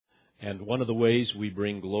And one of the ways we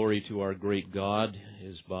bring glory to our great God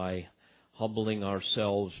is by humbling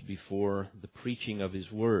ourselves before the preaching of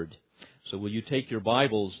His Word. So will you take your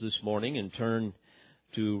Bibles this morning and turn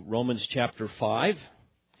to Romans chapter 5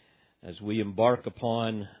 as we embark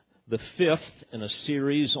upon the fifth in a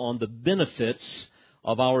series on the benefits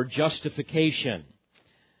of our justification.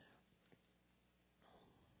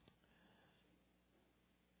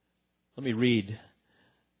 Let me read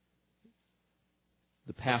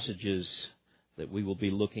the passages that we will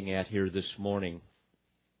be looking at here this morning.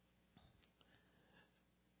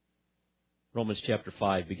 Romans chapter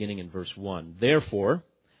 5, beginning in verse 1. Therefore,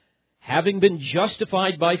 having been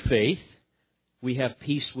justified by faith, we have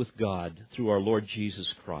peace with God through our Lord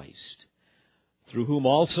Jesus Christ, through whom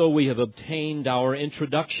also we have obtained our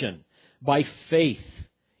introduction by faith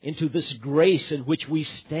into this grace in which we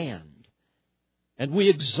stand. And we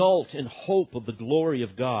exult in hope of the glory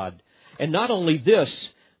of God. And not only this,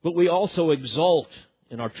 but we also exult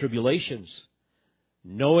in our tribulations,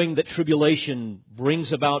 knowing that tribulation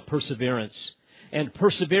brings about perseverance, and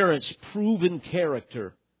perseverance, proven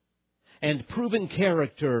character, and proven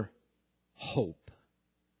character, hope.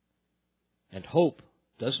 And hope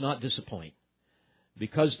does not disappoint,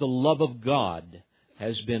 because the love of God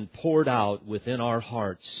has been poured out within our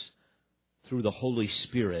hearts through the Holy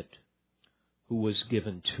Spirit who was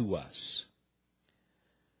given to us.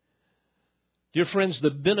 Dear friends, the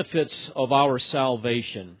benefits of our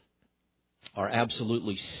salvation are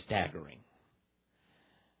absolutely staggering.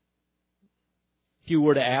 If you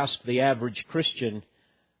were to ask the average Christian,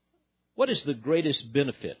 what is the greatest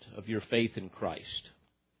benefit of your faith in Christ?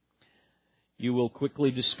 You will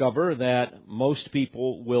quickly discover that most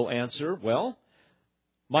people will answer, well,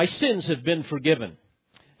 my sins have been forgiven,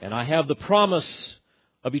 and I have the promise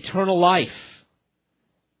of eternal life.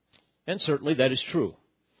 And certainly that is true.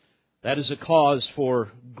 That is a cause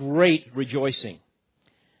for great rejoicing.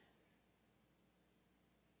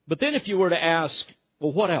 But then if you were to ask,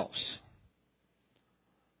 well, what else?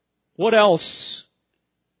 What else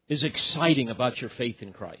is exciting about your faith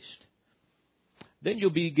in Christ? Then you'll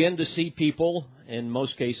begin to see people, in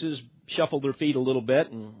most cases, shuffle their feet a little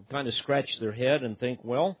bit and kind of scratch their head and think,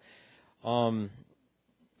 well,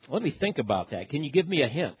 let me think about that. Can you give me a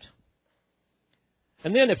hint?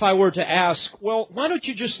 And then if I were to ask, well, why don't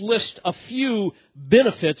you just list a few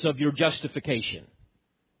benefits of your justification?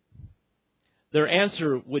 Their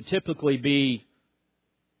answer would typically be,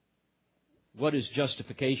 what is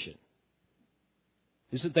justification?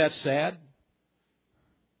 Isn't that sad?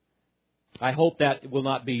 I hope that will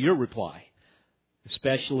not be your reply,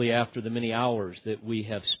 especially after the many hours that we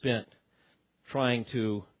have spent trying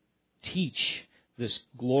to teach this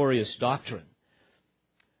glorious doctrine.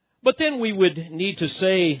 But then we would need to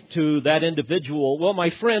say to that individual, well,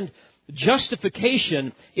 my friend,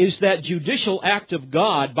 justification is that judicial act of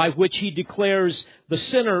God by which He declares the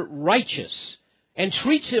sinner righteous and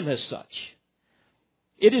treats him as such.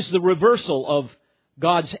 It is the reversal of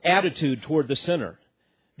God's attitude toward the sinner,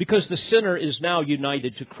 because the sinner is now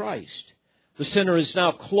united to Christ. The sinner is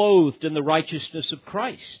now clothed in the righteousness of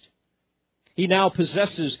Christ. He now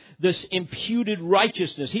possesses this imputed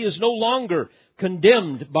righteousness. He is no longer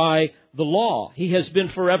condemned by the law. He has been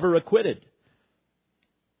forever acquitted.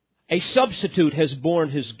 A substitute has borne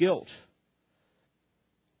his guilt.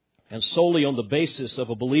 And solely on the basis of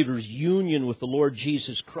a believer's union with the Lord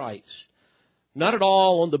Jesus Christ, not at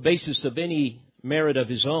all on the basis of any merit of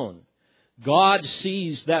his own, God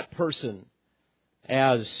sees that person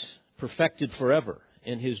as perfected forever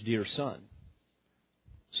in His dear Son.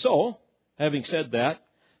 So, having said that,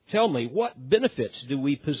 tell me, what benefits do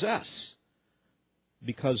we possess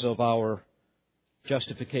because of our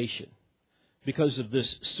justification, because of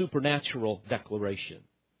this supernatural declaration?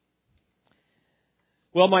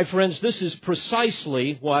 Well, my friends, this is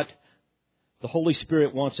precisely what the Holy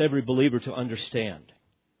Spirit wants every believer to understand.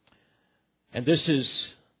 And this is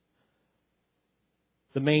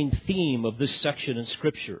the main theme of this section in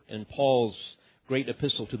Scripture in Paul's great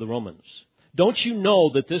epistle to the Romans. Don't you know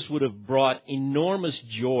that this would have brought enormous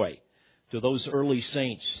joy to those early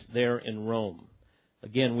saints there in Rome?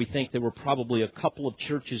 Again, we think there were probably a couple of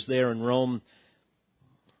churches there in Rome,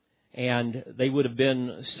 and they would have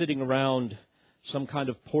been sitting around some kind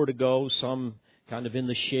of portico, some kind of in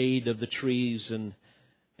the shade of the trees and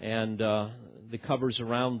the covers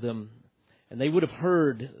around them. And they would have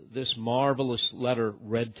heard this marvelous letter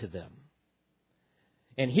read to them.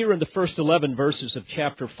 And here in the first 11 verses of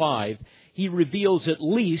chapter 5, he reveals at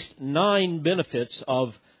least 9 benefits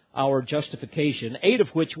of our justification, 8 of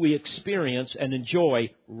which we experience and enjoy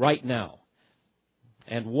right now,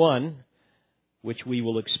 and 1 which we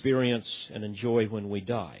will experience and enjoy when we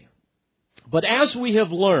die. But as we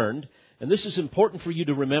have learned, and this is important for you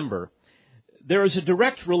to remember, there is a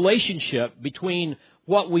direct relationship between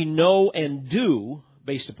what we know and do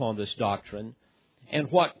based upon this doctrine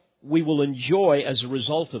and what we will enjoy as a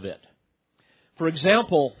result of it. For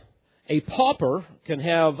example, a pauper can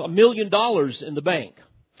have $1 million in the bank.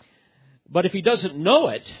 But if he doesn't know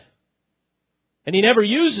it, and he never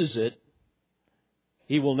uses it,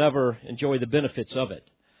 he will never enjoy the benefits of it.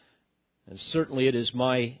 And certainly it is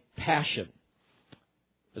my passion,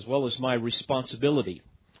 as well as my responsibility,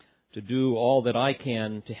 to do all that I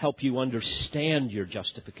can to help you understand your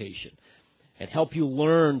justification and help you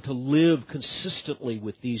learn to live consistently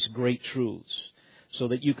with these great truths so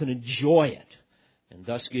that you can enjoy it and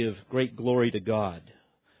thus give great glory to God,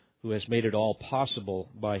 who has made it all possible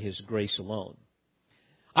by His grace alone.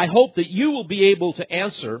 I hope that you will be able to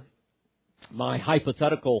answer my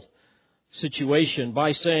hypothetical situation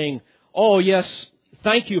by saying, "Oh, yes,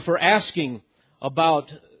 thank you for asking about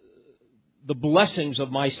the blessings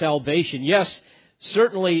of my salvation. Yes,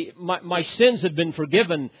 certainly my sins have been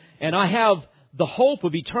forgiven, and I have the hope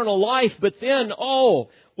of eternal life. But then,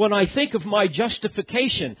 when I think of my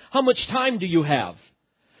justification, how much time do you have?"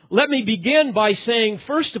 Let me begin by saying,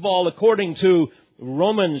 first of all, according to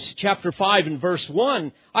Romans chapter 5 and verse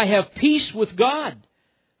 1, I have peace with God.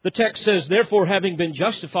 The text says, "Therefore, having been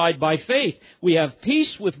justified by faith, we have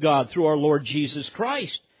peace with God through our Lord Jesus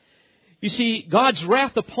Christ." You see, God's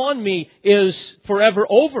wrath upon me is forever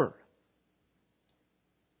over.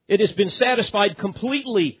 It has been satisfied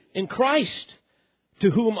completely in Christ,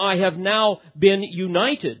 to whom I have now been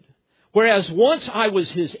united. Whereas once I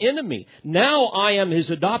was His enemy, now I am His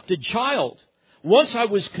adopted child. Once I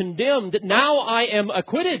was condemned, now I am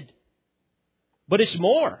acquitted. But it's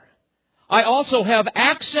more. I also have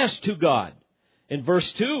access to God. In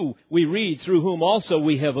verse 2, we read, "Through whom also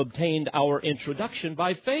we have obtained our introduction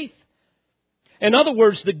by faith." In other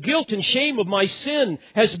words, the guilt and shame of my sin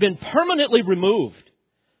has been permanently removed.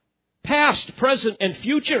 Past, present, and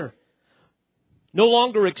future. No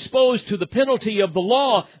longer exposed to the penalty of the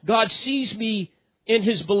law, God sees me in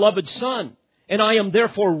His beloved Son, and I am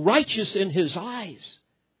therefore righteous in His eyes.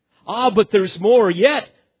 But there's more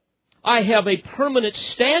yet. I have a permanent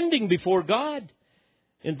standing before God.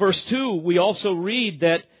 In verse 2, we also read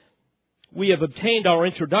that we have obtained our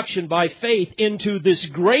introduction by faith into this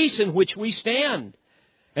grace in which we stand.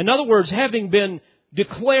 In other words, having been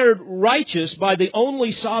declared righteous by the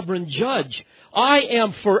only sovereign judge, I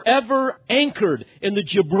am forever anchored in the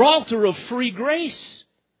Gibraltar of free grace.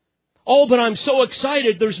 But I'm so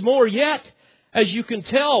excited, there's more yet. As you can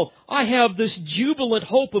tell, I have this jubilant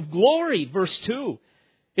hope of glory. Verse 2,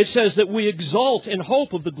 it says that we exult in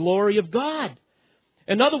hope of the glory of God.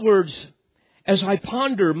 In other words, as I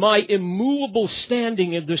ponder my immovable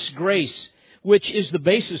standing in this grace, which is the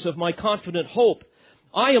basis of my confident hope,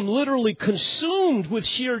 I am literally consumed with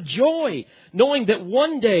sheer joy, knowing that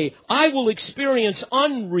one day I will experience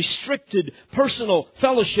unrestricted personal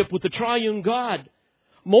fellowship with the triune God.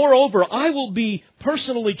 Moreover, I will be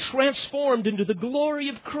personally transformed into the glory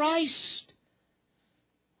of Christ.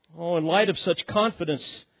 In light of such confidence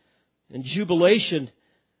and jubilation,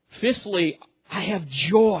 fifthly, I have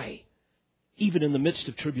joy, even in the midst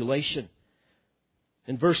of tribulation.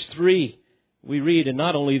 In verse 3, we read, "And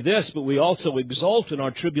not only this, but we also exult in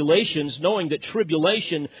our tribulations, knowing that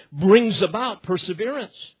tribulation brings about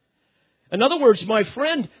perseverance." In other words, my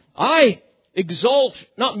friend, I exult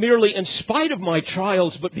not merely in spite of my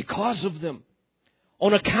trials, but because of them,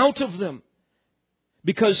 on account of them,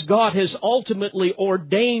 because God has ultimately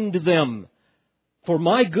ordained them for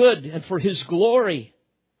my good and for His glory.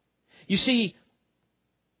 You see,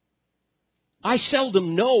 I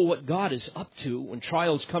seldom know what God is up to when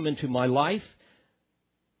trials come into my life.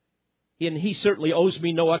 And He certainly owes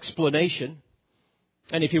me no explanation.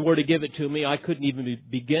 And if He were to give it to me, I couldn't even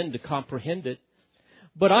begin to comprehend it.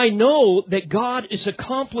 But I know that God is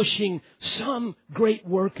accomplishing some great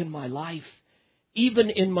work in my life,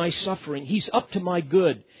 even in my suffering. He's up to my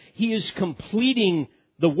good. He is completing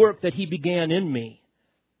the work that He began in me.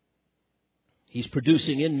 He's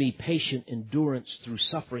producing in me patient endurance through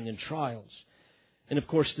suffering and trials. And of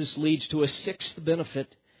course, this leads to a sixth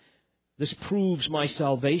benefit. This proves my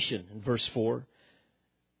salvation. In verse 4,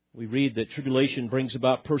 we read that tribulation brings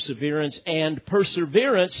about perseverance, and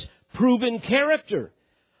perseverance, proven character.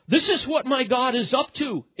 This is what my God is up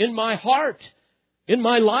to in my heart, in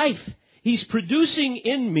my life. He's producing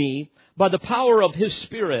in me, by the power of His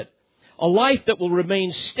Spirit, a life that will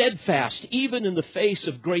remain steadfast, even in the face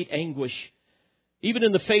of great anguish, even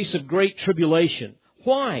in the face of great tribulation.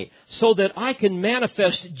 Why? So that I can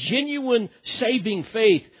manifest genuine saving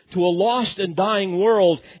faith to a lost and dying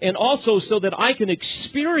world, and also so that I can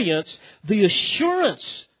experience the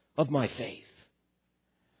assurance of my faith.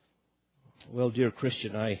 Well, dear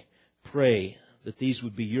Christian, I pray that these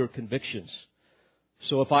would be your convictions.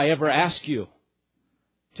 So if I ever ask you,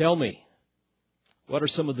 tell me, what are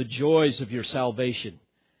some of the joys of your salvation?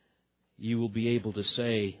 You will be able to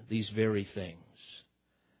say these very things.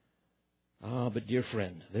 But dear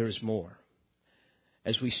friend, there is more.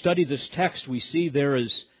 As we study this text, we see there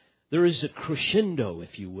is a crescendo,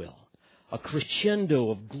 if you will, a crescendo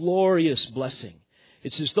of glorious blessing.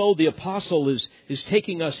 It's as though the apostle is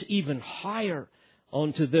taking us even higher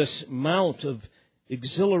onto this mount of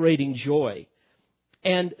exhilarating joy.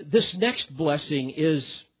 And this next blessing is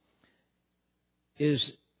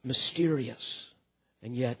mysterious,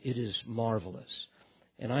 and yet it is marvelous.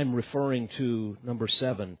 And I'm referring to number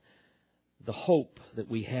 7, the hope that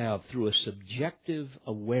we have through a subjective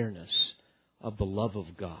awareness of the love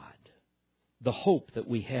of God. The hope that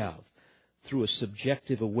we have through a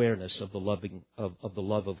subjective awareness of the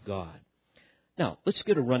love of God. Now, let's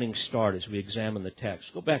get a running start as we examine the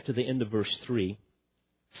text. Go back to the end of verse 3.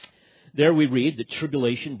 There we read that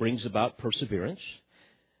tribulation brings about perseverance.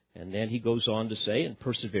 And then he goes on to say, and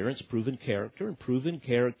perseverance, proven character, and proven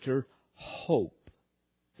character, hope.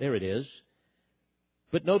 There it is.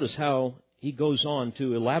 But notice how he goes on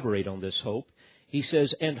to elaborate on this hope. He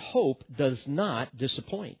says, and hope does not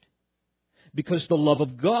disappoint, because the love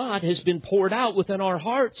of God has been poured out within our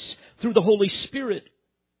hearts through the Holy Spirit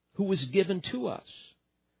who was given to us.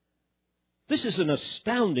 This is an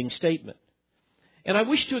astounding statement. And I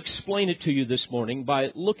wish to explain it to you this morning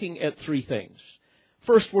by looking at 3 things.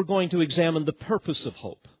 First, we're going to examine the purpose of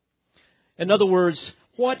hope. In other words,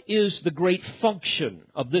 what is the great function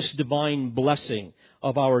of this divine blessing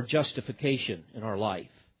of our justification in our life?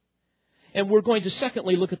 And we're going to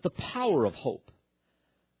secondly look at the power of hope.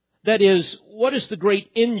 That is, what is the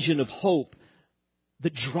great engine of hope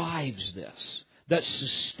that drives this, that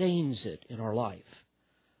sustains it in our life?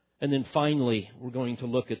 And then finally, we're going to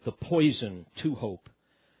look at the poison to hope.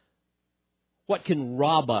 What can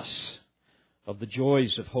rob us of the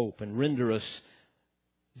joys of hope and render us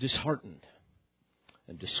disheartened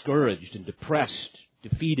and discouraged and depressed,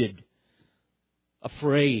 defeated,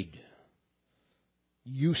 afraid,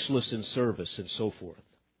 useless in service, and so forth.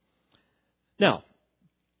 Now,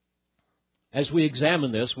 as we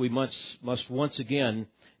examine this, we must once again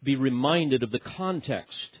be reminded of the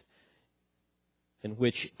context in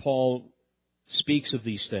which Paul speaks of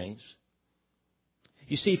these things.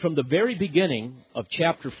 You see, from the very beginning of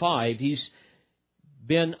chapter 5, he's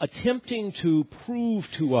been attempting to prove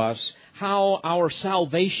to us how our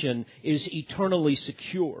salvation is eternally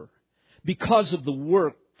secure because of the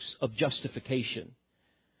works of justification.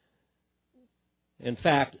 In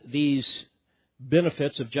fact, these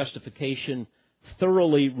benefits of justification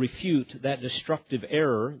thoroughly refute that destructive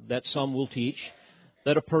error that some will teach,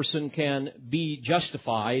 that a person can be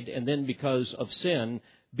justified and then because of sin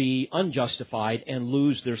be unjustified and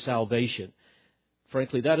lose their salvation.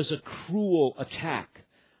 Frankly, that is a cruel attack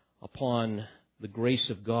upon the grace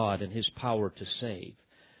of God and His power to save.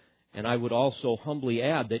 And I would also humbly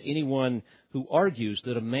add that anyone who argues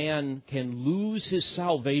that a man can lose his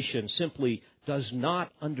salvation simply does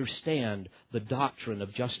not understand the doctrine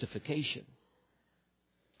of justification.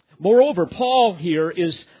 Moreover, Paul here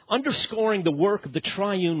is underscoring the work of the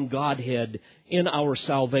triune Godhead in our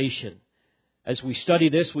salvation. As we study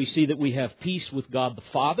this, we see that we have peace with God the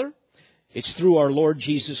Father. It's through our Lord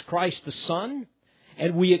Jesus Christ the Son.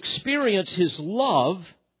 And we experience His love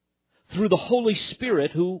through the Holy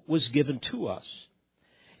Spirit who was given to us.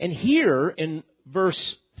 And here in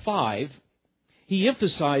verse 5, he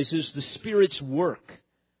emphasizes the Spirit's work.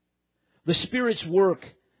 The Spirit's work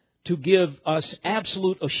to give us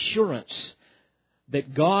absolute assurance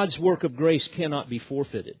that God's work of grace cannot be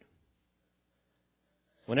forfeited.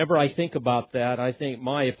 Whenever I think about that, I think,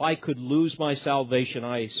 if I could lose my salvation,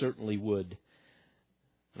 I certainly would.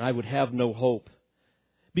 And I would have no hope.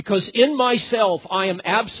 Because in myself, I am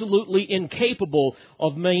absolutely incapable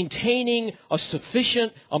of maintaining a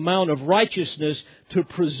sufficient amount of righteousness to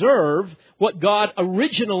preserve what God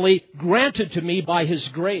originally granted to me by His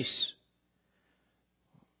grace.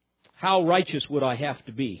 How righteous would I have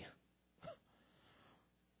to be?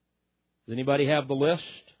 Does anybody have the list?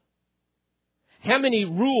 How many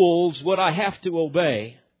rules would I have to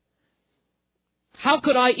obey? How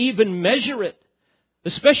could I even measure it?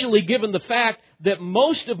 Especially given the fact that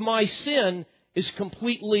most of my sin is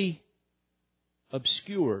completely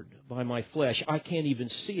obscured by my flesh. I can't even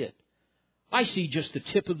see it. I see just the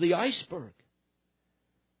tip of the iceberg.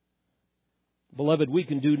 Beloved, we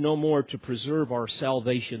can do no more to preserve our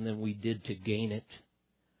salvation than we did to gain it.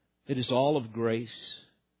 It is all of grace.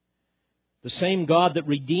 The same God that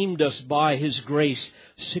redeemed us by His grace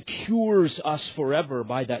secures us forever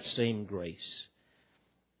by that same grace.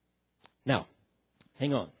 Now,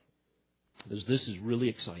 hang on, because this is really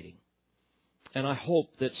exciting. And I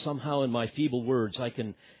hope that somehow in my feeble words I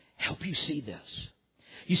can help you see this.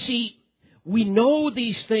 You see, we know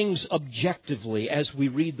these things objectively as we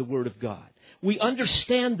read the Word of God. We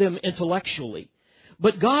understand them intellectually.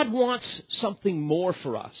 But God wants something more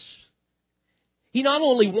for us. He not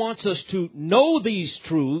only wants us to know these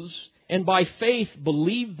truths and by faith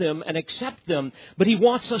believe them and accept them, but He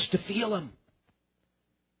wants us to feel them.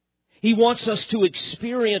 He wants us to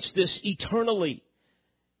experience this eternally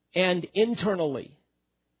and internally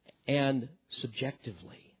and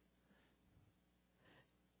subjectively.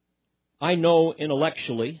 I know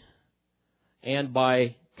intellectually and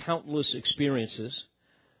by countless experiences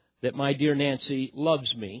that my dear Nancy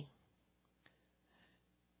loves me.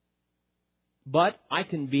 But I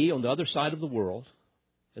can be on the other side of the world,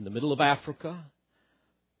 in the middle of Africa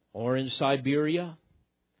or in Siberia.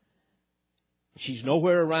 She's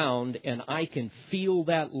nowhere around, and I can feel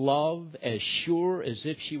that love as sure as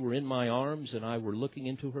if she were in my arms and I were looking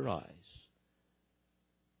into her eyes.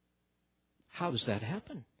 How does that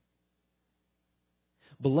happen?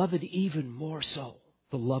 Beloved, even more so,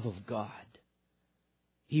 the love of God.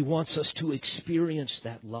 He wants us to experience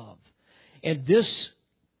that love. And this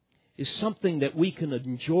is something that we can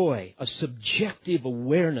enjoy, a subjective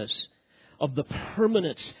awareness of the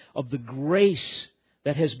permanence of the grace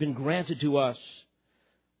that has been granted to us,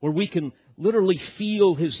 where we can literally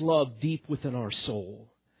feel His love deep within our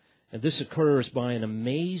soul. And this occurs by an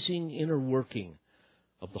amazing inner working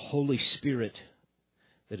of the Holy Spirit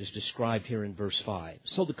that is described here in verse 5.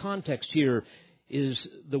 So the context here is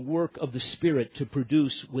the work of the Spirit to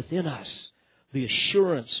produce within us the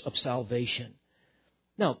assurance of salvation.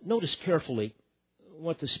 Now, notice carefully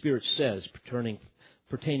what the Spirit says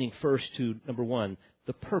pertaining first to, number one,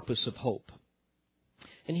 the purpose of hope.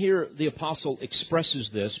 And here the apostle expresses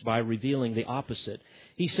this by revealing the opposite.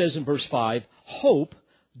 He says in verse 5, hope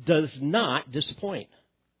does not disappoint.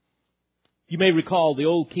 You may recall the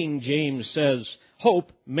old King James says,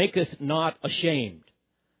 hope maketh not ashamed.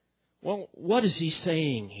 Well, what is he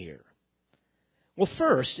saying here? Well,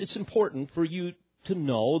 first, it's important for you to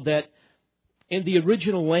know that in the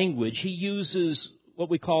original language, he uses what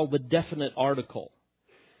we call the definite article,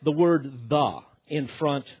 the word the in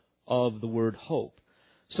front of the word hope.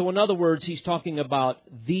 So in other words, he's talking about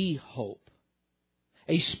the hope,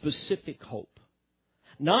 a specific hope,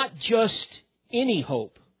 not just any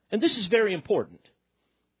hope. And this is very important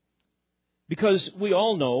because we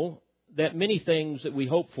all know that many things that we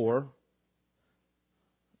hope for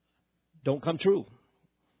don't come true.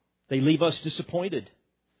 They leave us disappointed.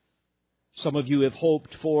 Some of you have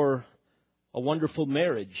hoped for a wonderful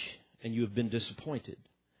marriage and you have been disappointed.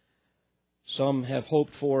 Some have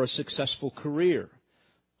hoped for a successful career,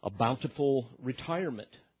 a bountiful retirement,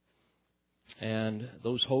 and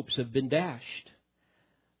those hopes have been dashed.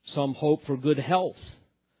 Some hope for good health.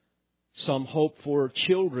 Some hope for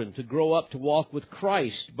children to grow up to walk with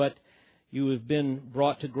Christ, but you have been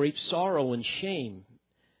brought to great sorrow and shame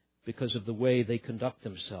because of the way they conduct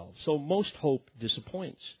themselves. So most hope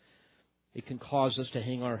disappoints. It can cause us to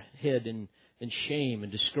hang our head in shame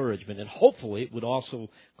and discouragement. And hopefully it would also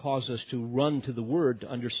cause us to run to the Word to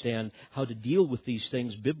understand how to deal with these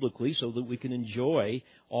things biblically so that we can enjoy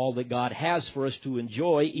all that God has for us to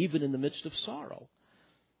enjoy even in the midst of sorrow.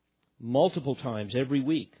 Multiple times every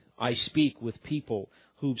week I speak with people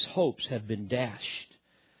whose hopes have been dashed.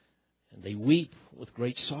 And they weep with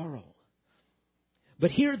great sorrow.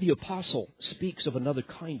 But here the apostle speaks of another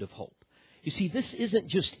kind of hope. You see, this isn't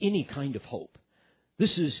just any kind of hope.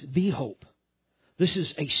 This is the hope. This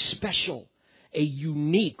is a special, a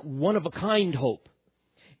unique, one-of-a-kind hope.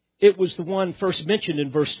 It was the one first mentioned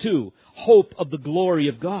in verse 2, hope of the glory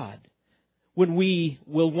of God. When we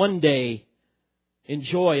will one day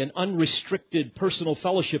enjoy an unrestricted personal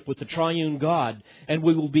fellowship with the triune God, and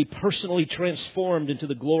we will be personally transformed into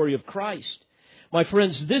the glory of Christ. My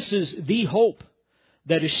friends, this is the hope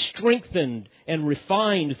that is strengthened and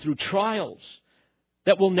refined through trials,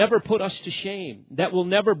 that will never put us to shame, that will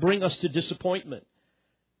never bring us to disappointment.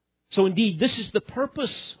 So indeed, this is the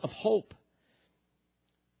purpose of hope.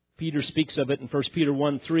 Peter speaks of it in 1 Peter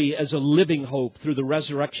 1:3 as a living hope through the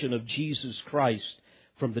resurrection of Jesus Christ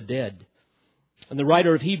from the dead. And the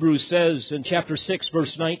writer of Hebrews says in chapter 6,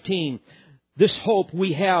 verse 19, this hope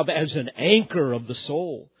we have as an anchor of the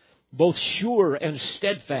soul, both sure and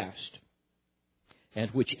steadfast, and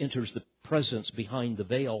which enters the presence behind the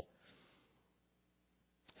veil.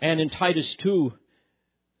 And in Titus 2,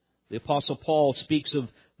 the Apostle Paul speaks of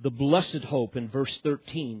the blessed hope in verse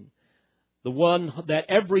 13, the one that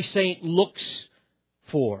every saint looks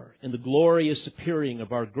for in the glorious appearing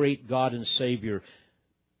of our great God and Savior,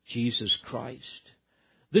 Jesus Christ.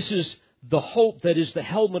 This is the hope that is the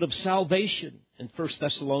helmet of salvation in 1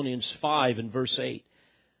 Thessalonians 5 and verse 8.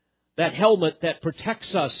 That helmet that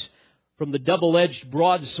protects us from the double-edged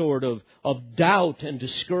broadsword of doubt and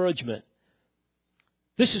discouragement.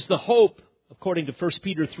 This is the hope, according to 1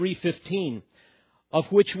 Peter 3:15, of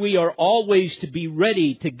which we are always to be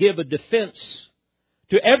ready to give a defense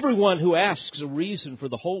to everyone who asks a reason for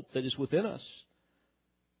the hope that is within us.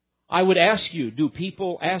 I would ask you, do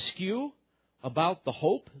people ask you about the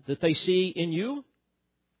hope that they see in you?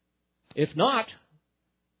 If not,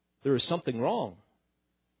 there is something wrong.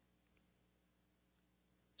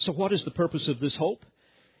 So what is the purpose of this hope?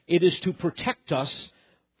 It is to protect us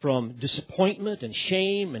from disappointment and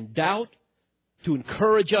shame and doubt, to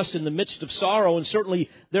encourage us in the midst of sorrow, and certainly,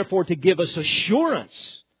 therefore, to give us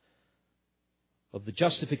assurance of the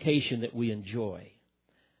justification that we enjoy.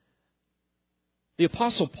 The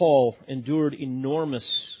Apostle Paul endured enormous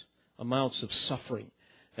amounts of suffering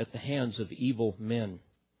at the hands of evil men,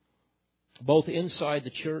 both inside the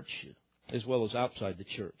church as well as outside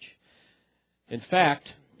the church. In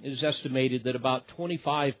fact, it is estimated that about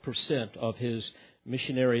 25% of his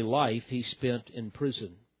missionary life he spent in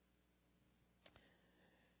prison.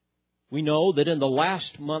 We know that in the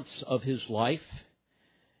last months of his life,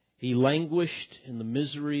 he languished in the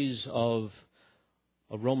miseries of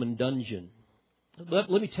a Roman dungeon. Let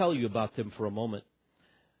me tell you about them for a moment.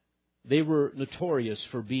 They were notorious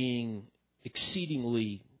for being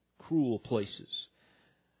exceedingly cruel places.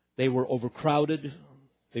 They were overcrowded,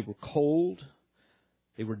 they were cold,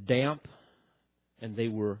 they were damp, and they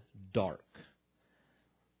were dark.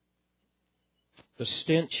 The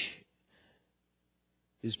stench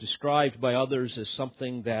is described by others as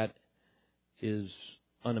something that is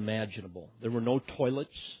unimaginable. There were no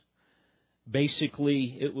toilets.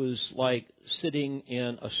 Basically, it was like sitting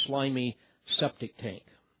in a slimy septic tank.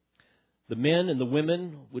 The men and the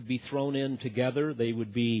women would be thrown in together. They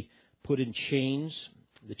would be put in chains.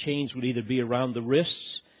 The chains would either be around the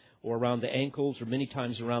wrists or around the ankles or many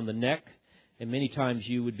times around the neck. And many times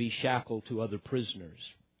you would be shackled to other prisoners.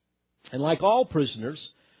 And like all prisoners,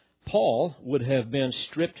 Paul would have been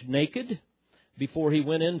stripped naked before he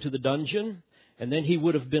went into the dungeon, and then he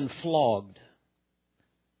would have been flogged.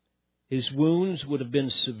 His wounds would have been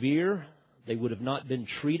severe. They would have not been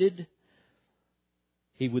treated.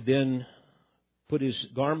 He would then put his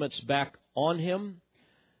garments back on him.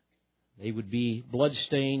 They would be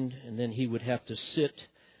bloodstained, and then he would have to sit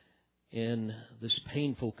in this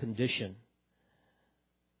painful condition.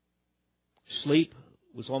 Sleep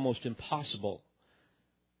was almost impossible.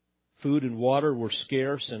 Food and water were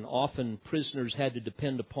scarce, and often prisoners had to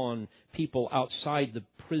depend upon people outside the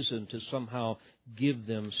prison to somehow give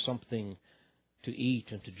them something to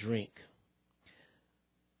eat and to drink.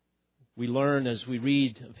 We learn as we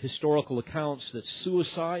read of historical accounts that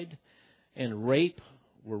suicide and rape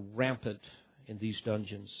were rampant in these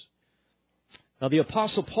dungeons. Now, the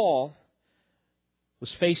Apostle Paul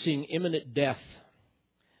was facing imminent death.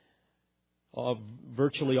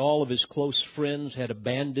 Virtually all of his close friends had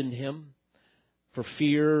abandoned him for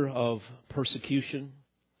fear of persecution.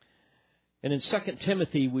 And in 2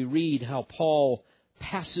 Timothy, we read how Paul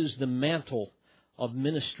passes the mantle of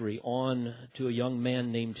ministry on to a young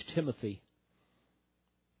man named Timothy.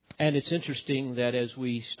 And it's interesting that as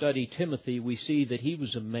we study Timothy, we see that he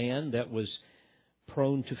was a man that was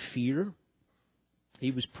prone to fear.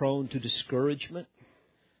 He was prone to discouragement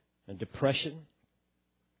and depression.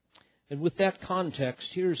 And with that context,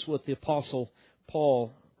 here's what the Apostle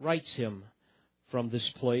Paul writes him from this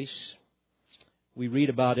place. We read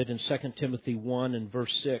about it in 2 Timothy 1 and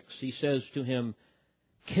verse 6. He says to him,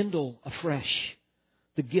 "Kindle afresh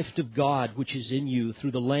the gift of God which is in you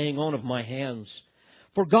through the laying on of my hands.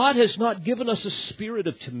 For God has not given us a spirit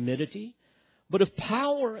of timidity, but of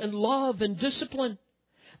power and love and discipline.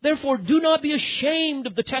 Therefore do not be ashamed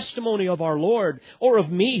of the testimony of our Lord or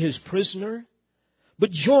of me, His prisoner,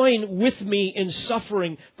 but join with me in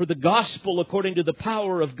suffering for the gospel according to the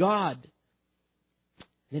power of God."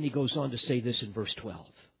 Then he goes on to say this in verse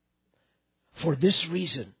 12. "For this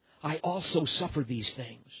reason I also suffer these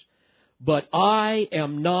things, but I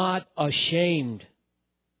am not ashamed.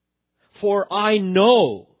 For I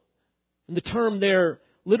know," and the term there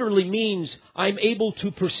literally means I'm able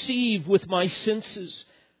to perceive with my senses.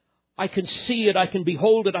 I can see it, I can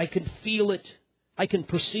behold it, I can feel it, I can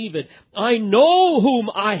perceive it. I know whom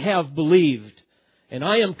I have believed, and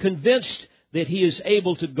I am convinced that He is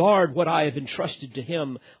able to guard what I have entrusted to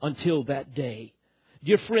Him until that day.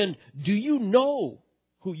 Dear friend, do you know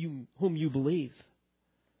whom you believe?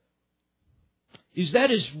 Is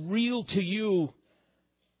that as real to you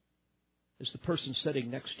as the person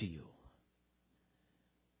sitting next to you?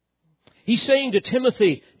 He's saying to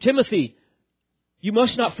Timothy, Timothy, you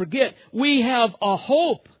must not forget, we have a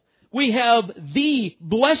hope. We have the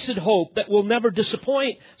blessed hope that will never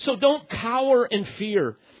disappoint. So don't cower in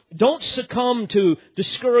fear. Don't succumb to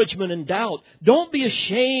discouragement and doubt. Don't be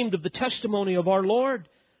ashamed of the testimony of our Lord.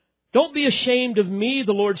 Don't be ashamed of me,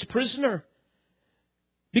 the Lord's prisoner.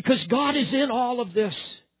 Because God is in all of this.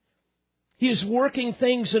 He is working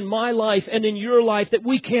things in my life and in your life that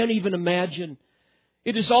we can't even imagine.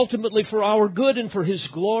 It is ultimately for our good and for His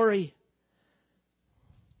glory.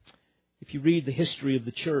 If you read the history of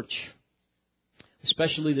the church,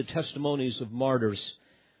 especially the testimonies of martyrs,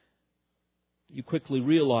 you quickly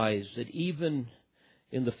realize that even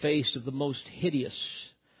in the face of the most hideous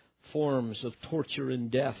forms of torture and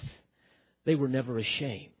death, they were never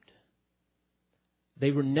ashamed.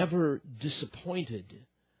 They were never disappointed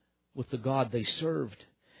with the God they served.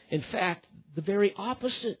 In fact, the very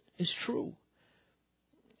opposite is true.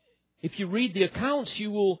 If you read the accounts,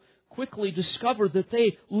 you will quickly discover that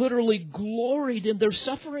they literally gloried in their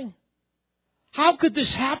suffering. How could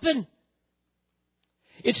this happen?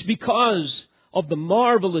 It's because of the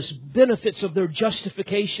marvelous benefits of their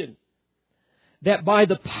justification, that by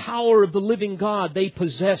the power of the living God, they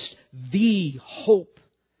possessed the hope,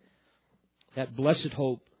 that blessed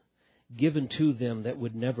hope given to them that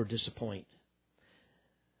would never disappoint.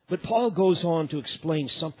 But Paul goes on to explain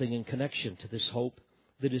something in connection to this hope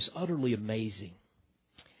that is utterly amazing.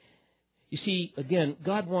 You see, again,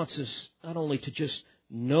 God wants us not only to just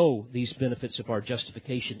know these benefits of our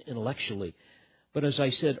justification intellectually, but as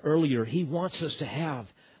I said earlier, He wants us to have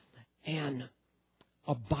an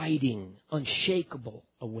abiding, unshakable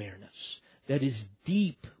awareness that is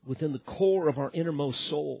deep within the core of our innermost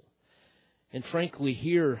soul. And frankly,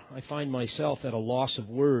 here I find myself at a loss of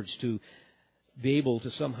words to be able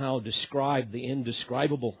to somehow describe the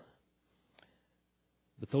indescribable.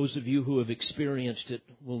 But those of you who have experienced it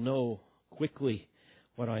will know quickly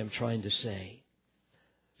what I am trying to say.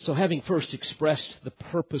 So having first expressed the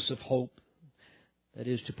purpose of hope, that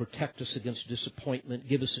is to protect us against disappointment,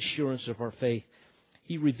 give us assurance of our faith,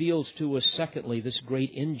 he reveals to us, secondly, this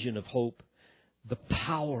great engine of hope, the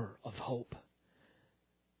power of hope.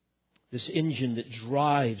 This engine that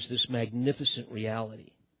drives this magnificent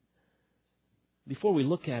reality. Before we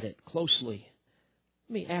look at it closely,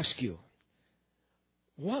 let me ask you,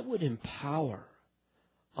 what would empower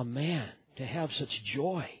a man to have such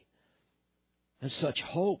joy and such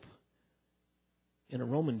hope in a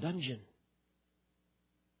Roman dungeon?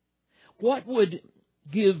 What would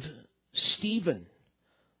give Stephen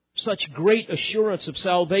such great assurance of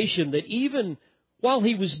salvation that even while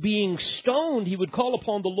he was being stoned, he would call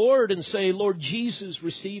upon the Lord and say, Lord Jesus,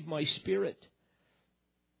 receive my spirit?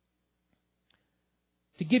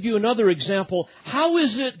 To give you another example, how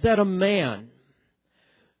is it that a man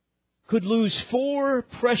could lose 4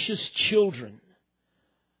 precious children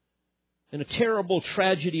in a terrible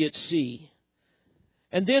tragedy at sea,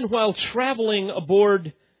 and then while traveling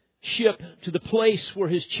aboard ship to the place where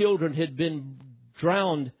his children had been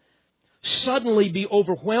drowned, suddenly be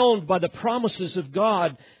overwhelmed by the promises of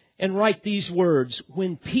God and write these words,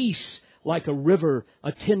 when peace like a river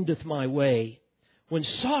attendeth my way, when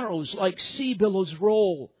sorrows like sea billows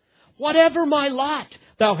roll, whatever my lot,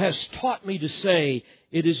 Thou hast taught me to say,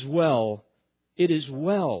 it is well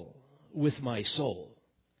with my soul.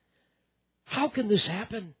 How can this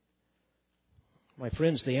happen? My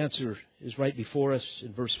friends, the answer is right before us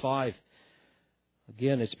in verse 5.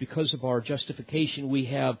 Again, it's because of our justification we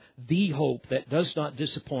have the hope that does not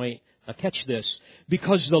disappoint. Now catch this.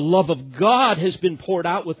 Because the love of God has been poured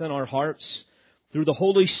out within our hearts through the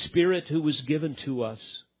Holy Spirit who was given to us.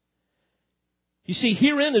 You see,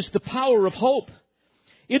 herein is the power of hope.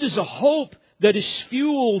 It is a hope that is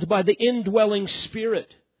fueled by the indwelling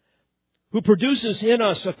Spirit, who produces in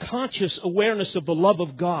us a conscious awareness of the love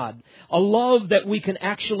of God, a love that we can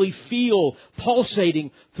actually feel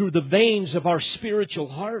pulsating through the veins of our spiritual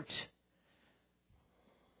heart.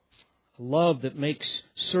 A love that makes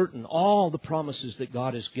certain all the promises that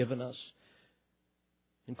God has given us,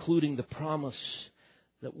 including the promise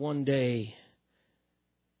that one day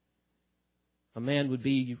a man would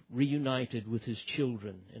be reunited with his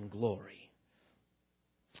children in glory.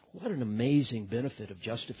 What an amazing benefit of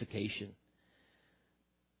justification.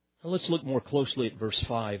 Now let's look more closely at verse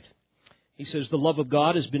 5. He says the love of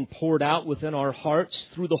God has been poured out within our hearts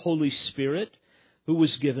through the Holy Spirit who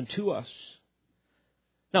was given to us.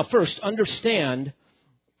 Now, first, understand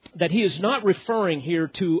that he is not referring here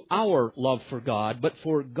to our love for God, but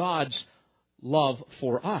for God's love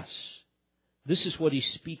for us. This is what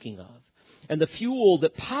he's speaking of. And the fuel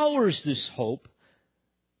that powers this hope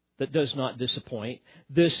that does not disappoint,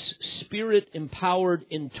 this Spirit-empowered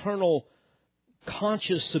internal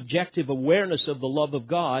conscious subjective awareness of the love of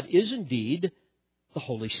God, is indeed the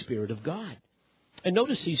Holy Spirit of God. And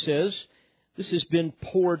notice he says this has been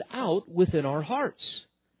poured out within our hearts.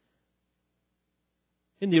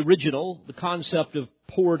 In the original, the concept of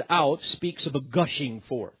poured out speaks of a gushing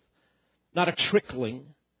forth, not a trickling,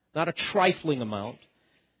 not a trifling amount.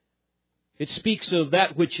 It speaks of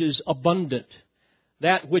that which is abundant,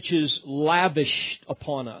 that which is lavished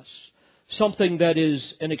upon us, something that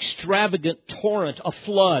is an extravagant torrent, a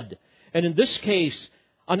flood, and in this case,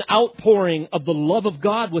 an outpouring of the love of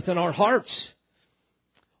God within our hearts.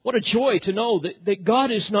 What a joy to know that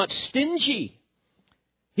God is not stingy.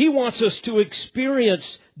 He wants us to experience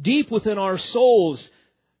deep within our souls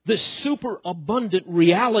this superabundant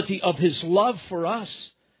reality of His love for us,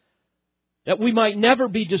 that we might never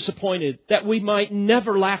be disappointed, that we might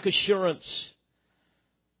never lack assurance.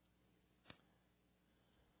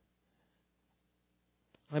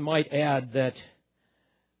 I might add that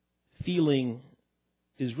feeling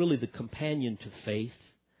is really the companion to faith.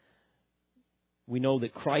 We know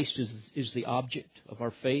that Christ is the object of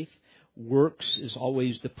our faith. Works is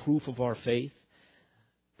always the proof of our faith.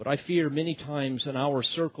 But I fear many times in our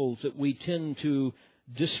circles that we tend to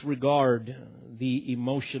disregard the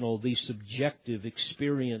emotional, the subjective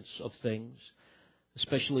experience of things,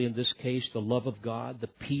 especially in this case, the love of God, the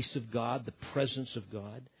peace of God, the presence of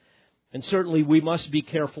God. And certainly we must be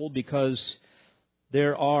careful because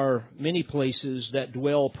there are many places that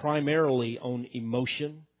dwell primarily on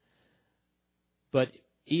emotion. But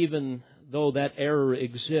even though that error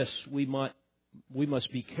exists, we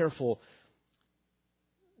must be careful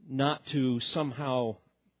not to somehow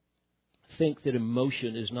think that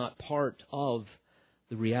emotion is not part of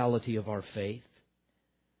the reality of our faith.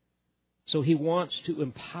 So he wants to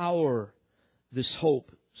empower this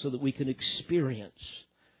hope so that we can experience,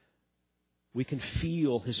 we can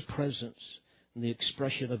feel His presence and the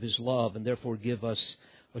expression of His love, and therefore give us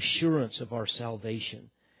assurance of our salvation.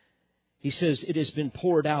 He says it has been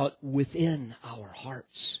poured out within our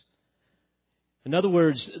hearts. In other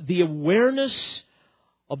words, the awareness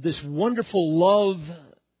of this wonderful love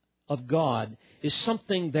of God is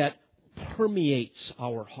something that permeates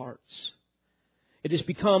our hearts. It has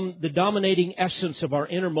become the dominating essence of our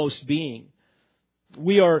innermost being.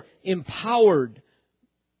 We are empowered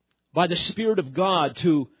by the Spirit of God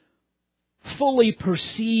to fully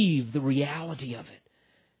perceive the reality of it.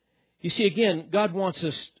 You see, again, God wants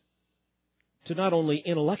us to not only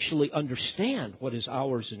intellectually understand what is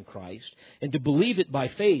ours in Christ and to believe it by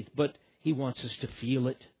faith, but He wants us to feel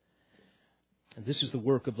it. And this is the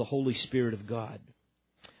work of the Holy Spirit of God.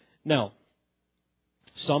 Now,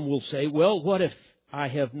 some will say, well, what if I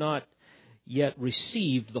have not yet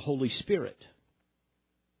received the Holy Spirit?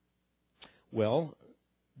 Well,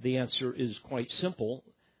 the answer is quite simple.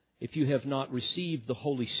 If you have not received the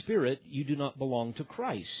Holy Spirit, you do not belong to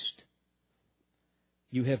Christ.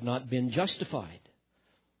 You have not been justified.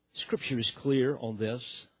 Scripture is clear on this.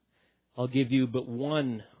 I'll give you but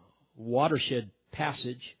one watershed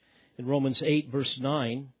passage. In Romans 8, verse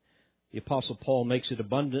 9, the Apostle Paul makes it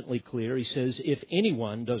abundantly clear. He says, if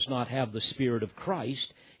anyone does not have the Spirit of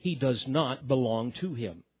Christ, he does not belong to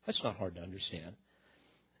Him. That's not hard to understand.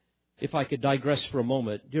 If I could digress for a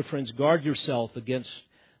moment, dear friends, guard yourself against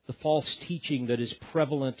the false teaching that is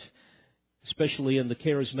prevalent, especially in the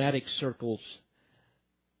charismatic circles,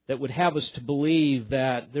 that would have us to believe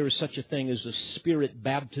that there is such a thing as a Spirit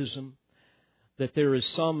baptism, that there is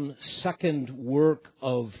some second work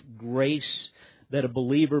of grace that a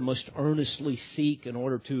believer must earnestly seek in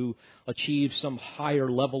order to achieve some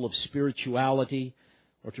higher level of spirituality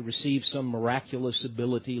or to receive some miraculous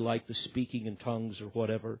ability like the speaking in tongues or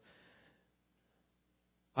whatever.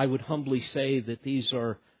 I would humbly say that these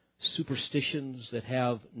are superstitions that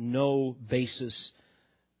have no basis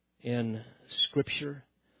in Scripture.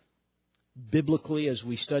 Biblically, as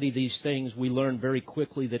we study these things, we learn very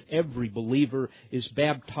quickly that every believer is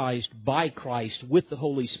baptized by Christ with the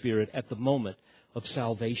Holy Spirit at the moment of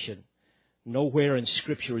salvation. Nowhere in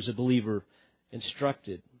Scripture is a believer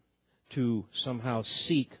instructed to somehow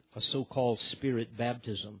seek a so-called Spirit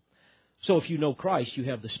baptism. So if you know Christ, you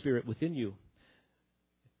have the Spirit within you.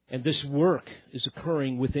 And this work is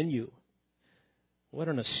occurring within you. What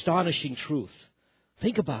an astonishing truth.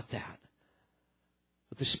 Think about that.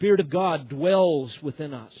 But the Spirit of God dwells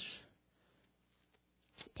within us.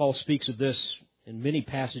 Paul speaks of this in many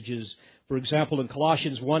passages. For example, in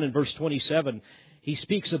Colossians 1 and verse 27, he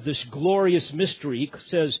speaks of this glorious mystery. He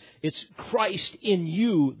says, it's Christ in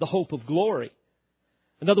you, the hope of glory.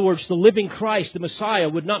 In other words, the living Christ, the Messiah,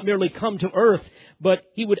 would not merely come to earth, but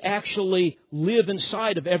He would actually live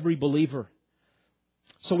inside of every believer.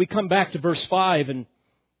 So we come back to verse 5 and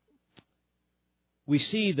we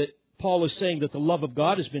see that Paul is saying that the love of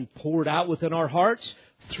God has been poured out within our hearts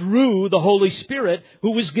through the Holy Spirit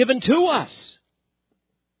who was given to us.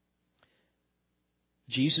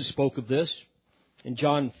 Jesus spoke of this in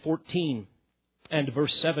John 14 and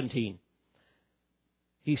verse 17.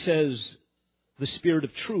 He says, the Spirit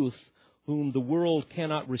of truth, whom the world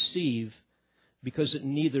cannot receive, because it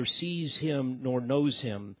neither sees Him nor knows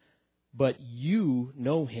Him, but you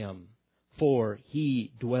know Him, for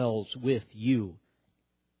He dwells with you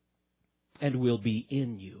and will be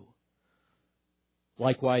in you.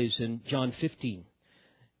 Likewise, in John 15,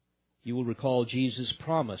 you will recall Jesus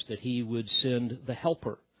promised that He would send the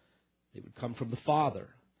Helper. It would come from the Father,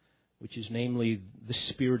 which is namely the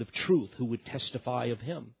Spirit of truth, who would testify of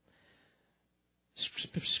Him.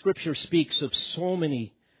 Scripture speaks of so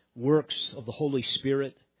many works of the Holy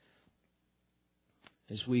Spirit.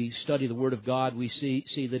 As we study the Word of God, we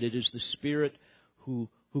see that it is the Spirit who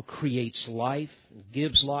creates life and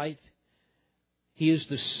gives life. He is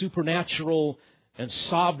the supernatural and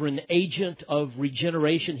sovereign agent of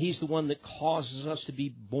regeneration. He's the one that causes us to be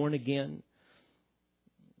born again.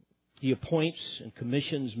 He appoints and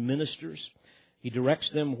commissions ministers. He directs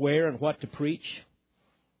them where and what to preach.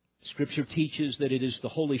 Scripture teaches that it is the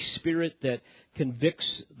Holy Spirit that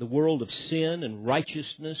convicts the world of sin and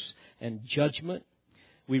righteousness and judgment.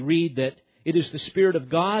 We read that it is the Spirit of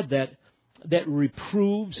God that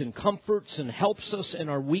reproves and comforts and helps us in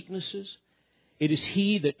our weaknesses. It is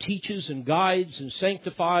He that teaches and guides and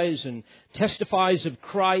sanctifies and testifies of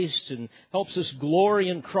Christ and helps us glory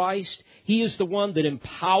in Christ. He is the one that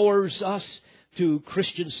empowers us to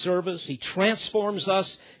Christian service. He transforms us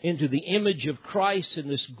into the image of Christ in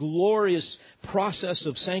this glorious process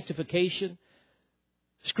of sanctification.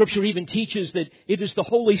 Scripture even teaches that it is the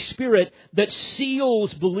Holy Spirit that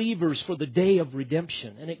seals believers for the day of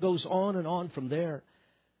redemption. And it goes on and on from there.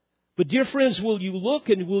 But dear friends, will you look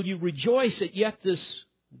and will you rejoice at yet this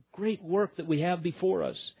great work that we have before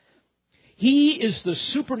us? He is the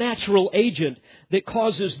supernatural agent that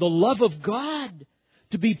causes the love of God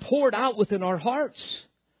to be poured out within our hearts.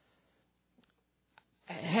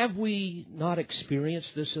 Have we not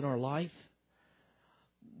experienced this in our life?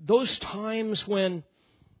 Those times when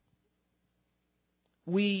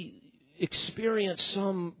we experience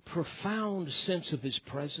some profound sense of His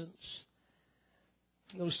presence.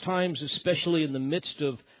 Those times, especially in the midst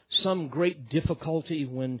of some great difficulty,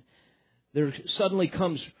 when there suddenly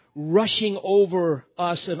comes rushing over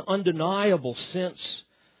us an undeniable sense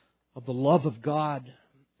of the love of God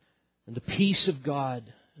and the peace of God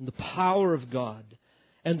and the power of God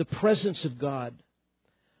and the presence of God.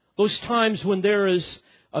 Those times when there is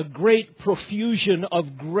a great profusion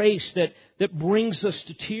of grace that brings us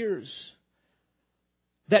to tears.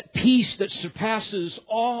 That peace that surpasses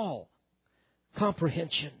all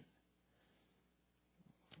comprehension.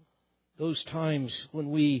 Those times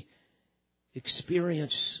when we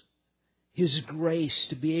experience His grace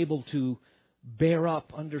to be able to bear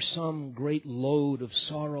up under some great load of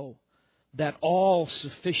sorrow. That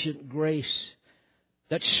all-sufficient grace,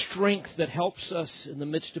 that strength that helps us in the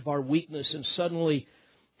midst of our weakness. And suddenly,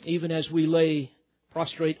 even as we lay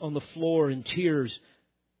prostrate on the floor in tears,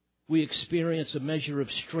 we experience a measure of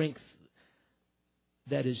strength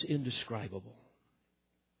that is indescribable.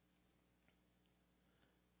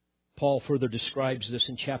 Paul further describes this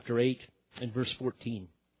in chapter 8 and verse 14.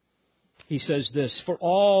 He says this, "For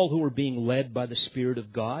all who are being led by the Spirit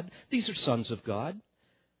of God, these are sons of God.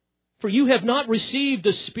 For you have not received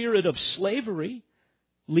a spirit of slavery,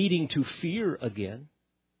 leading to fear again.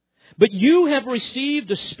 But you have received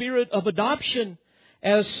a spirit of adoption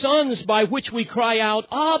as sons, by which we cry out,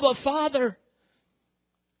 Abba, Father." And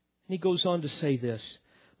he goes on to say this,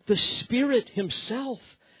 "The Spirit Himself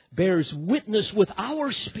bears witness with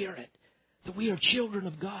our spirit that we are children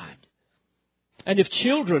of God. And if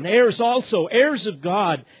children, heirs also, heirs of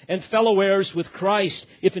God, and fellow heirs with Christ,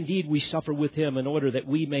 if indeed we suffer with Him, in order that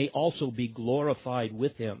we may also be glorified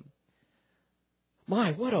with Him."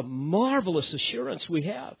 My, what a marvelous assurance we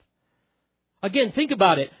have. Again, think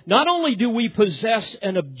about it. Not only do we possess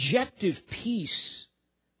an objective peace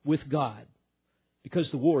with God,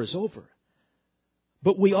 because the war is over,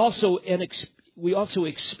 but we also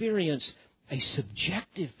experience a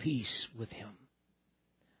subjective peace with Him.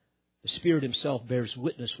 The Spirit Himself bears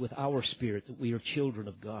witness with our spirit that we are children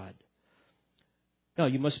of God. Now,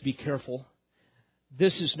 you must be careful.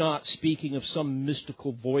 This is not speaking of some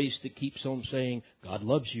mystical voice that keeps on saying, God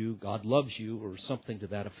loves you, or something to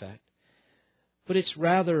that effect. But it's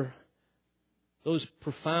rather those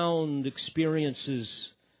profound experiences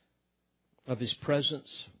of His presence.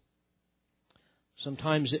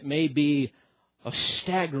 Sometimes it may be a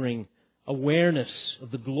staggering awareness of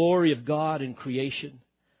the glory of God in creation.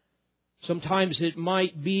 Sometimes it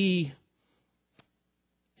might be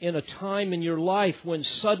in a time in your life when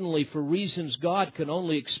suddenly, for reasons God can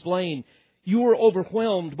only explain, you are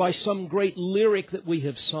overwhelmed by some great lyric that we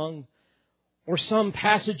have sung, or some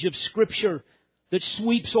passage of Scripture that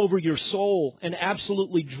sweeps over your soul and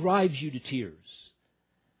absolutely drives you to tears.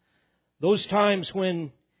 Those times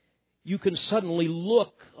when you can suddenly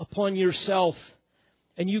look upon yourself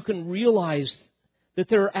and you can realize that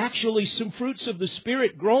there are actually some fruits of the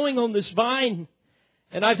Spirit growing on this vine,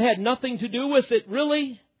 and I've had nothing to do with it,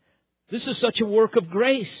 really. This is such a work of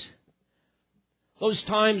grace. Those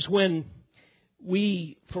times when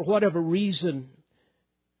we, for whatever reason,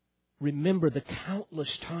 remember the countless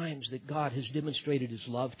times that God has demonstrated His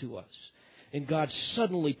love to us, and God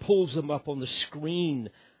suddenly pulls them up on the screen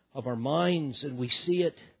of our minds, and we see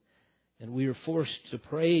it, and we are forced to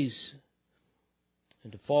praise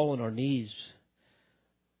and to fall on our knees.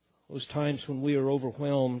 Those times when we are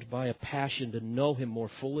overwhelmed by a passion to know Him more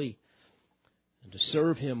fully and to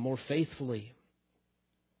serve Him more faithfully.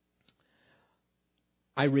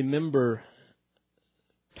 I remember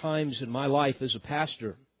times in my life as a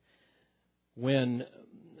pastor when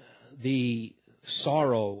the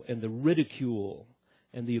sorrow and the ridicule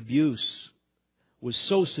and the abuse was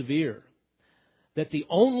so severe that the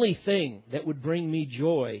only thing that would bring me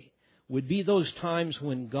joy would be those times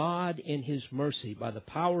when God, in His mercy, by the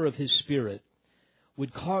power of His Spirit,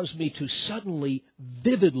 would cause me to suddenly,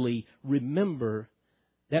 vividly remember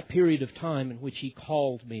that period of time in which He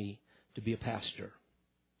called me to be a pastor.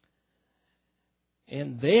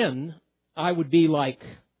 And then I would be like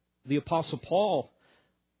the Apostle Paul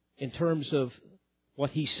in terms of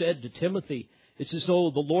what he said to Timothy. It's as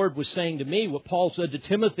though the Lord was saying to me what Paul said to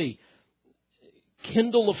Timothy,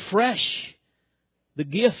 kindle afresh the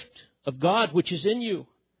gift of God which is in you.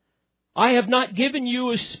 I have not given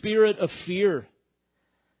you a spirit of fear,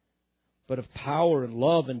 but of power and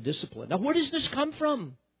love and discipline. Now, where does this come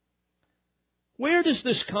from? Where does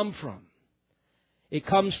this come from? It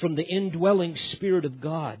comes from the indwelling Spirit of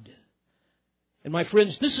God. And my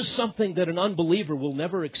friends, this is something that an unbeliever will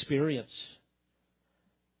never experience,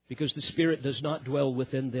 because the Spirit does not dwell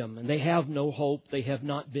within them, and they have no hope. They have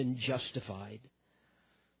not been justified.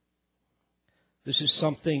 This is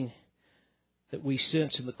something that we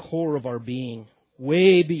sense in the core of our being,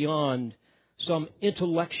 way beyond some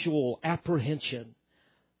intellectual apprehension.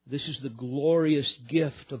 This is the glorious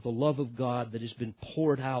gift of the love of God that has been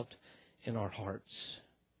poured out in our hearts.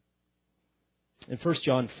 In 1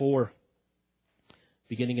 John 4,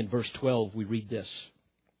 beginning in verse 12, we read this.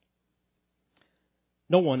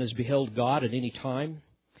 No one has beheld God at any time.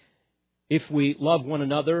 If we love one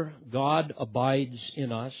another, God abides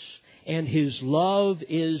in us, and His love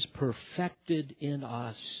is perfected in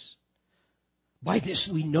us. By this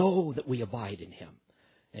we know that we abide in Him,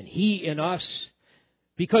 and He in us,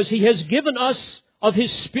 because He has given us of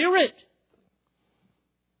His Spirit.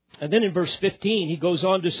 And then in verse 15, he goes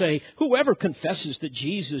on to say, whoever confesses that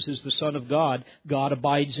Jesus is the Son of God, God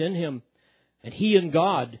abides in him, and He in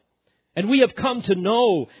God. And we have come to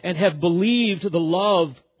know and have believed the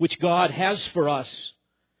love which God has for us.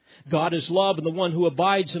 God is love, and the one who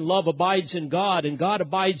abides in love abides in God, and God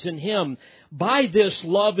abides in him. By this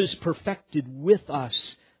love is perfected with us,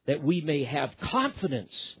 that we may have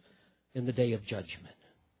confidence in the day of judgment.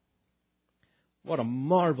 What a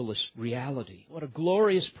marvelous reality. What a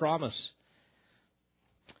glorious promise.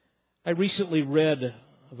 I recently read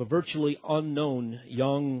of a virtually unknown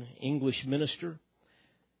young English minister.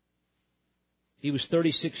 He was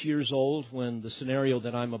 36 years old when the scenario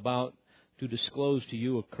that I'm about to disclose to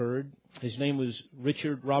you occurred. His name was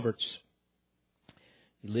Richard Roberts.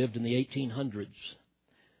 He lived in the 1800s.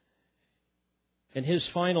 And his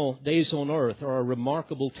final days on earth are a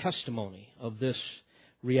remarkable testimony of this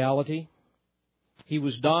reality. He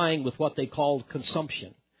was dying with what they called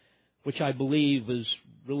consumption, which I believe is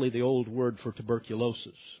really the old word for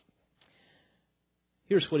tuberculosis.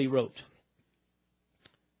 Here's what he wrote.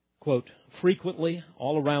 Quote, frequently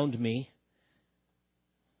all around me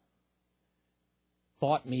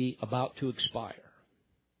thought me about to expire.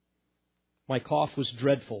 My cough was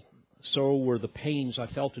dreadful. So were the pains I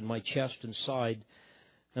felt in my chest and side.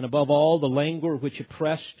 And above all, the languor which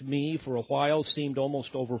oppressed me for a while seemed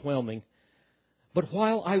almost overwhelming. But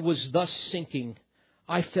while I was thus sinking,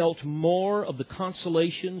 I felt more of the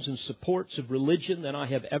consolations and supports of religion than I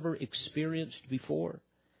have ever experienced before.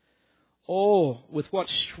 Oh, with what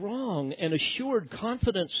strong and assured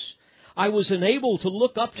confidence I was enabled to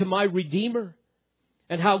look up to my Redeemer,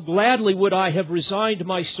 and how gladly would I have resigned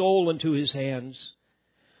my soul into His hands.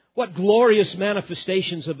 What glorious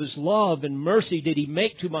manifestations of His love and mercy did He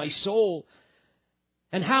make to my soul,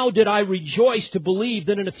 and how did I rejoice to believe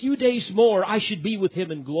that in a few days more I should be with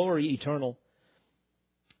Him in glory eternal.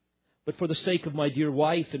 But for the sake of my dear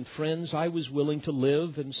wife and friends, I was willing to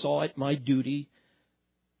live and saw it my duty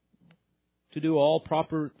to do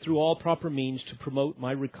through all proper means to promote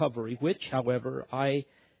my recovery, which, however, I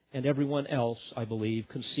and everyone else, I believe,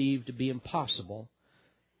 conceived to be impossible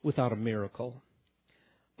without a miracle.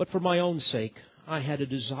 But for my own sake, I had a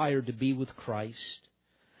desire to be with Christ.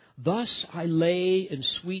 Thus I lay in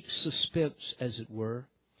sweet suspense, as it were,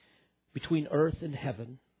 between earth and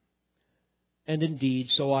heaven. And indeed,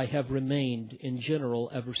 so I have remained in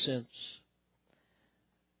general ever since.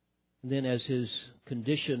 And then as his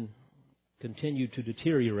condition continued to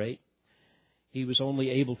deteriorate, he was only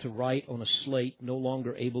able to write on a slate, no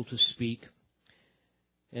longer able to speak.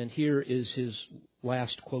 And here is his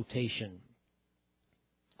last quotation.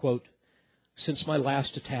 Quote, "Since my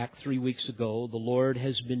last attack 3 weeks ago, the Lord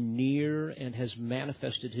has been near and has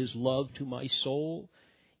manifested His love to my soul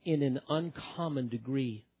in an uncommon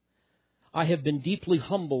degree. I have been deeply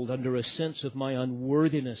humbled under a sense of my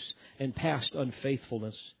unworthiness and past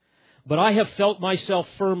unfaithfulness. But I have felt myself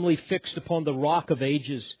firmly fixed upon the rock of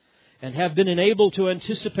ages and have been enabled to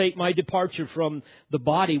anticipate my departure from the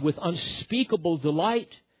body with unspeakable delight.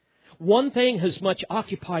 One thing has much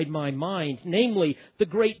occupied my mind, namely the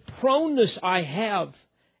great proneness I have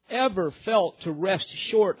ever felt to rest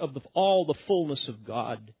short of all the fullness of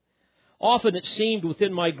God. Often it seemed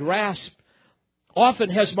within my grasp. Often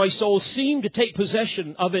has my soul seemed to take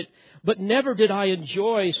possession of it, but never did I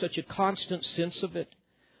enjoy such a constant sense of it.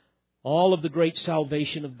 All of the great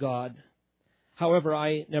salvation of God. However,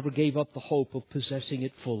 I never gave up the hope of possessing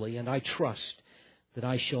it fully, and I trust that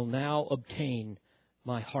I shall now obtain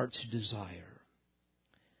my heart's desire."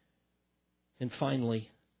 And finally,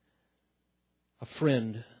 a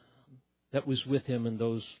friend that was with him in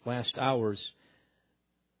those last hours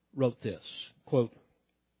wrote this, quote,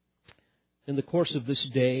 "In the course of this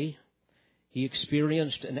day, he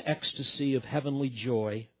experienced an ecstasy of heavenly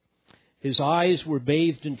joy. His eyes were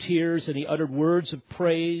bathed in tears, and he uttered words of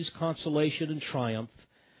praise, consolation, and triumph.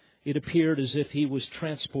 It appeared as if he was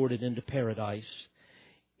transported into paradise.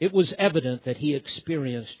 It was evident that he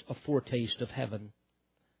experienced a foretaste of heaven."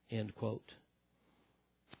 End quote.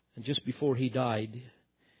 And just before he died,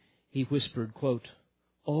 he whispered, quote,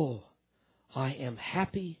 "Oh, I am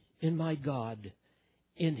happy in my God,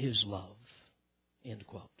 in His love." End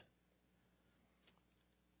quote.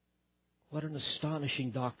 What an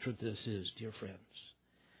astonishing doctrine this is, dear friends.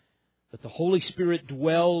 That the Holy Spirit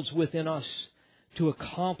dwells within us to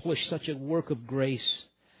accomplish such a work of grace.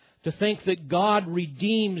 To think that God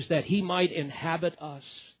redeems that He might inhabit us.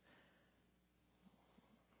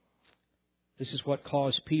 This is what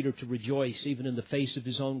caused Peter to rejoice even in the face of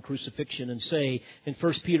his own crucifixion and say in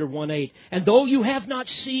 1 Peter 1:8, "And though you have not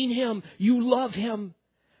seen Him, you love Him.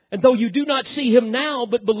 And though you do not see Him now,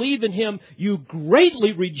 but believe in Him, you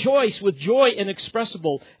greatly rejoice with joy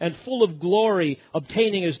inexpressible and full of glory,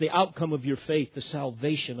 obtaining as the outcome of your faith the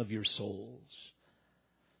salvation of your souls."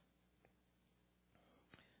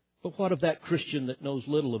 But what of that Christian that knows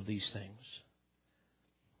little of these things?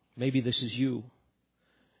 Maybe this is you.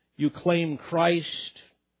 You claim Christ,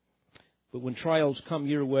 but when trials come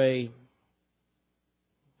your way,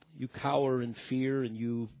 you cower in fear and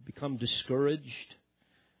you become discouraged.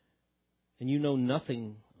 And you know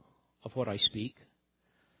nothing of what I speak.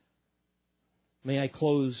 May I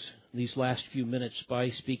close these last few minutes by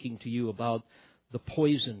speaking to you about the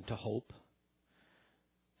poison to hope.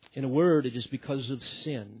 In a word, it is because of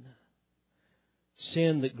sin.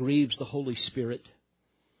 Sin that grieves the Holy Spirit.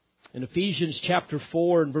 In Ephesians chapter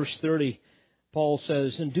 4 and verse 30, Paul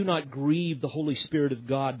says, "And do not grieve the Holy Spirit of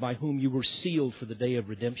God, by whom you were sealed for the day of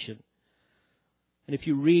redemption." And if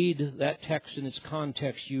you read that text in its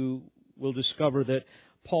context, you will discover that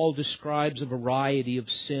Paul describes a variety of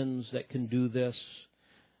sins that can do this.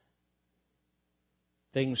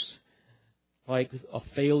 Things like a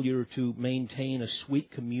failure to maintain a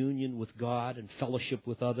sweet communion with God and fellowship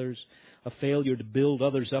with others, a failure to build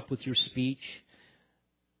others up with your speech,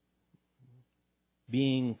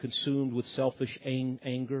 being consumed with selfish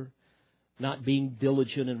anger, not being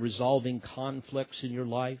diligent in resolving conflicts in your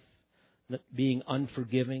life, not being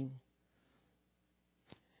unforgiving.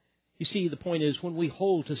 You see, the point is, when we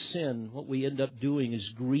hold to sin, what we end up doing is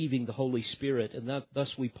grieving the Holy Spirit, and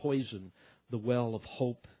thus we poison the well of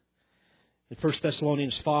hope. In 1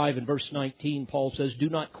 Thessalonians 5 and verse 19, Paul says, "Do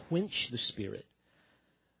not quench the Spirit."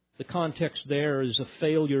 The context there is a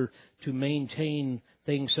failure to maintain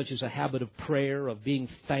things such as a habit of prayer, of being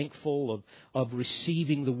thankful, of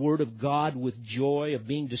receiving the Word of God with joy, of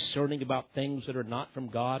being discerning about things that are not from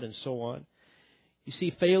God, and so on. You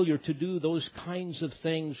see, failure to do those kinds of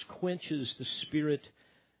things quenches the Spirit.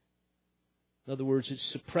 In other words, it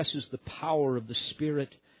suppresses the power of the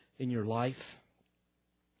Spirit in your life.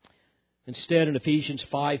 Instead, in Ephesians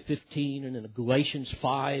 5:15 and in Galatians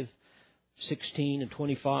 5:16 and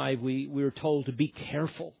 25, we are told to be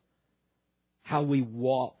careful how we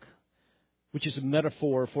walk, which is a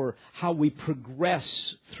metaphor for how we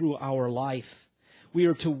progress through our life. We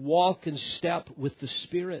are to walk in step with the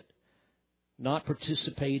Spirit, not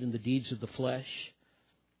participate in the deeds of the flesh.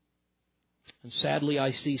 And sadly,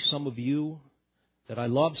 I see some of you that I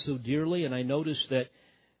love so dearly, and I notice that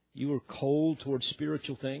you are cold towards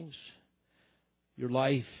spiritual things. Your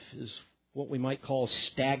life is what we might call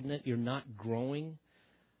stagnant. You're not growing.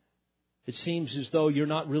 It seems as though you're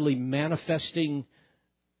not really manifesting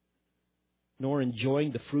nor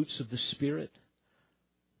enjoying the fruits of the Spirit.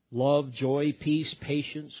 Love, joy, peace,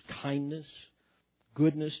 patience, kindness,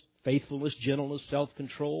 goodness, faithfulness, gentleness,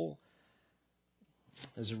 self-control.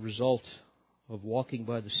 As a result of walking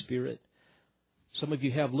by the Spirit, some of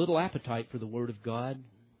you have little appetite for the Word of God.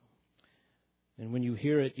 And when you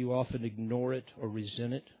hear it, you often ignore it or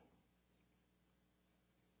resent it.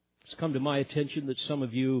 It's come to my attention that some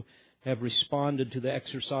of you have responded to the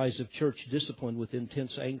exercise of church discipline with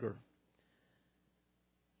intense anger.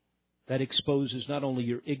 That exposes not only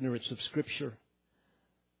your ignorance of Scripture,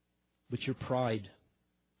 but your pride,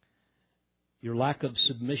 your lack of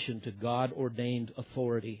submission to God-ordained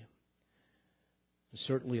authority, and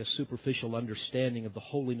certainly a superficial understanding of the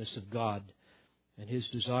holiness of God and His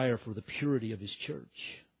desire for the purity of His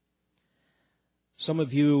church. Some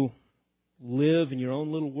of you live in your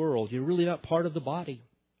own little world. You're really not part of the body.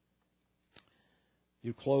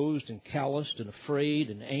 You're closed and calloused and afraid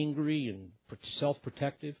and angry and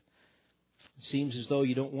self-protective. It seems as though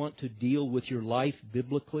you don't want to deal with your life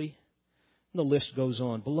biblically. And the list goes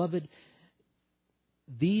on. Beloved,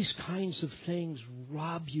 these kinds of things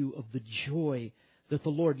rob you of the joy that the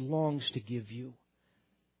Lord longs to give you.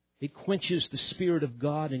 It quenches the Spirit of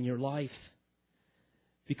God in your life.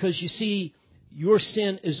 Because you see, your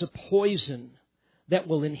sin is a poison that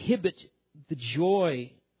will inhibit the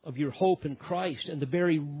joy of your hope in Christ and the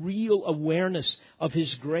very real awareness of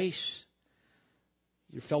His grace.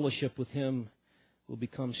 Your fellowship with Him will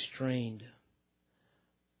become strained.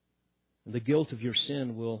 And the guilt of your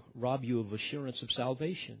sin will rob you of assurance of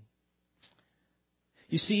salvation.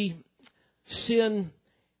 You see, sin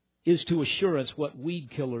is to assurance what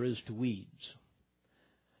weed killer is to weeds.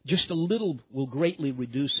 Just a little will greatly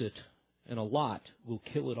reduce it, and a lot will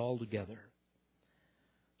kill it altogether.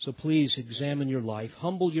 So please examine your life.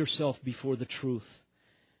 Humble yourself before the truth.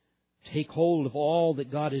 Take hold of all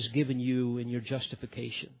that God has given you in your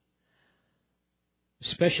justification.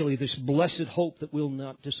 Especially this blessed hope that will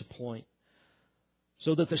not disappoint.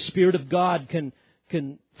 So that the Spirit of God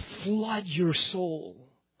can flood your soul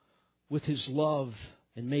with His love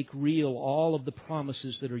and make real all of the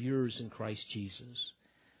promises that are yours in Christ Jesus.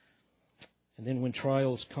 And then when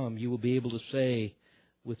trials come, you will be able to say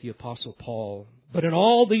with the Apostle Paul, "But in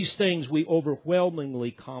all these things we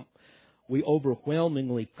overwhelmingly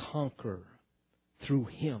conquer through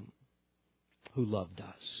Him who loved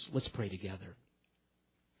us." Let's pray together.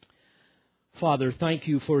 Father, thank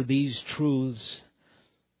You for these truths.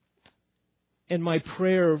 And my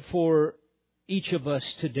prayer for each of us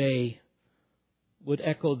today would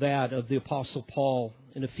echo that of the Apostle Paul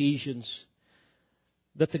in Ephesians,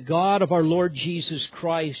 that the God of our Lord Jesus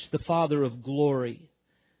Christ, the Father of glory,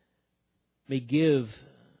 may give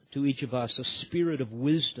to each of us a spirit of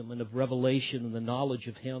wisdom and of revelation and the knowledge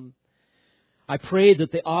of Him. I pray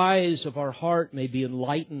that the eyes of our heart may be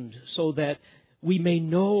enlightened so that we may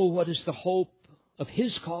know what is the hope of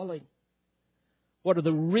His calling. What are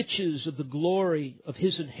the riches of the glory of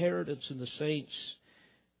His inheritance in the saints?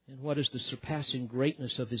 And what is the surpassing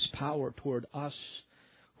greatness of His power toward us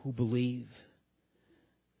who believe?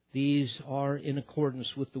 These are in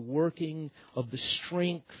accordance with the working of the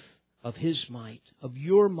strength of His might, of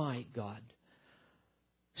Your might, God.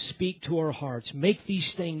 Speak to our hearts. Make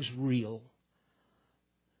these things real,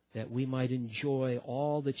 that we might enjoy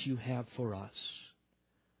all that You have for us.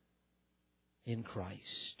 in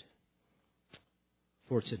Christ.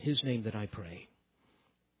 For it's in His name that I pray.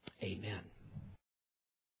 Amen.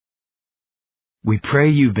 We pray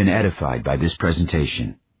you've been edified by this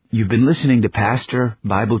presentation. You've been listening to Pastor,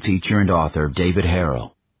 Bible teacher, and author David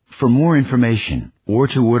Harrell. For more information, or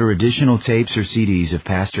to order additional tapes or CDs of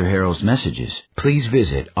Pastor Harrell's messages, please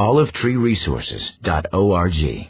visit olivetreeresources.org.